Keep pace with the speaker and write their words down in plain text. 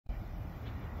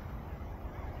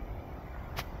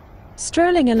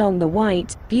Strolling along the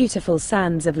white, beautiful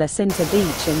sands of La Cinta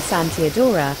Beach in San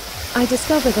Teodoro, I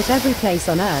discover that every place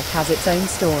on Earth has its own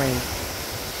story.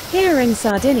 Here in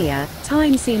Sardinia,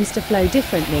 time seems to flow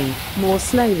differently, more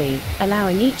slowly,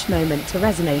 allowing each moment to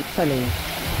resonate fully.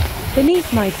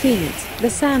 Beneath my feet, the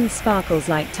sand sparkles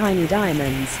like tiny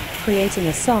diamonds, creating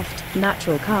a soft,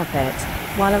 natural carpet,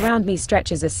 while around me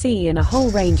stretches a sea in a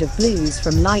whole range of blues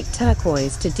from light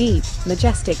turquoise to deep,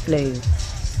 majestic blue.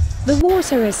 The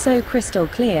water is so crystal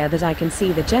clear that I can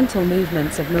see the gentle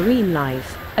movements of marine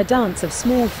life, a dance of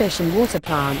small fish and water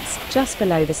plants, just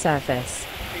below the surface.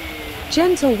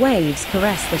 Gentle waves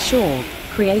caress the shore,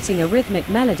 creating a rhythmic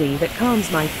melody that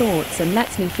calms my thoughts and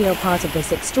lets me feel part of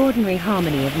this extraordinary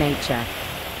harmony of nature.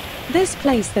 This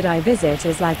place that I visit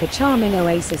is like a charming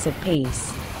oasis of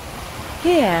peace.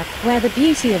 Here, where the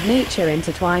beauty of nature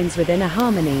intertwines with inner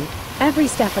harmony, every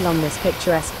step along this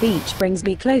picturesque beach brings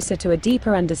me closer to a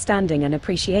deeper understanding and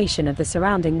appreciation of the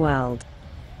surrounding world.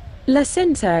 La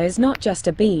Cinta is not just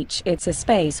a beach, it's a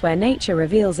space where nature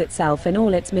reveals itself in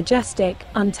all its majestic,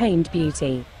 untamed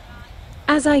beauty.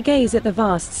 As I gaze at the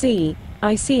vast sea,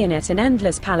 I see in it an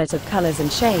endless palette of colors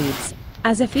and shades,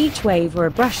 as if each wave were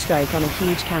a brushstroke on a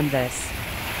huge canvas.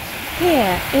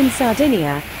 Here, in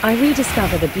Sardinia, I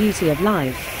rediscover the beauty of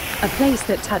life, a place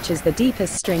that touches the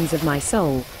deepest strings of my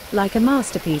soul, like a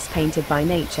masterpiece painted by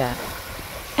nature.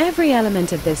 Every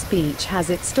element of this beach has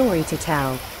its story to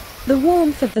tell. The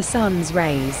warmth of the sun's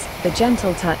rays, the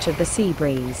gentle touch of the sea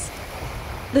breeze,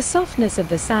 the softness of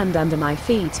the sand under my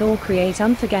feet all create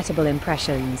unforgettable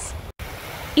impressions.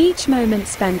 Each moment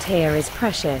spent here is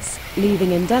precious,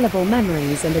 leaving indelible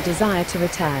memories and a desire to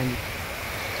return.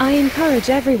 I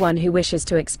encourage everyone who wishes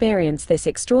to experience this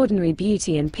extraordinary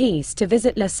beauty and peace to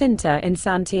visit La Cinta in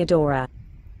San Teodoro.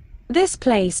 This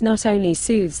place not only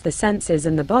soothes the senses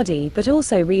and the body but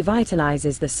also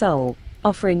revitalizes the soul,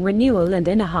 offering renewal and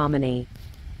inner harmony.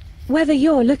 Whether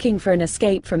you're looking for an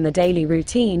escape from the daily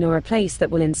routine or a place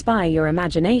that will inspire your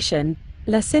imagination,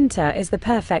 La Cinta is the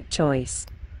perfect choice.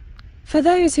 For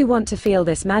those who want to feel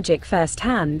this magic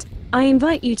firsthand, I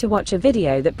invite you to watch a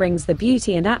video that brings the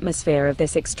beauty and atmosphere of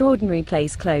this extraordinary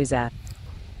place closer.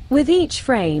 With each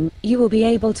frame, you will be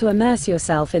able to immerse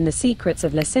yourself in the secrets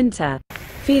of La Cinta,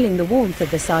 feeling the warmth of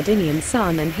the Sardinian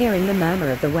sun and hearing the murmur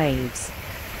of the waves.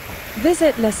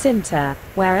 Visit La Cinta,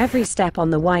 where every step on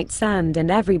the white sand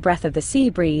and every breath of the sea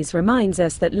breeze reminds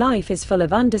us that life is full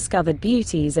of undiscovered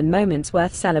beauties and moments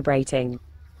worth celebrating.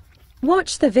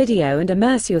 Watch the video and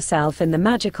immerse yourself in the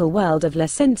magical world of La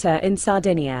Cinta in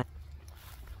Sardinia.